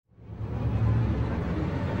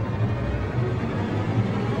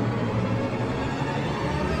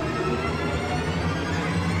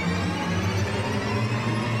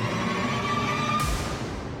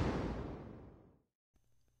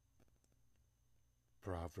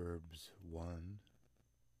Proverbs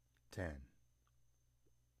 1:10.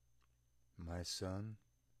 My son,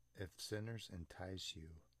 if sinners entice you,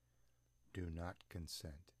 do not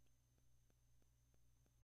consent.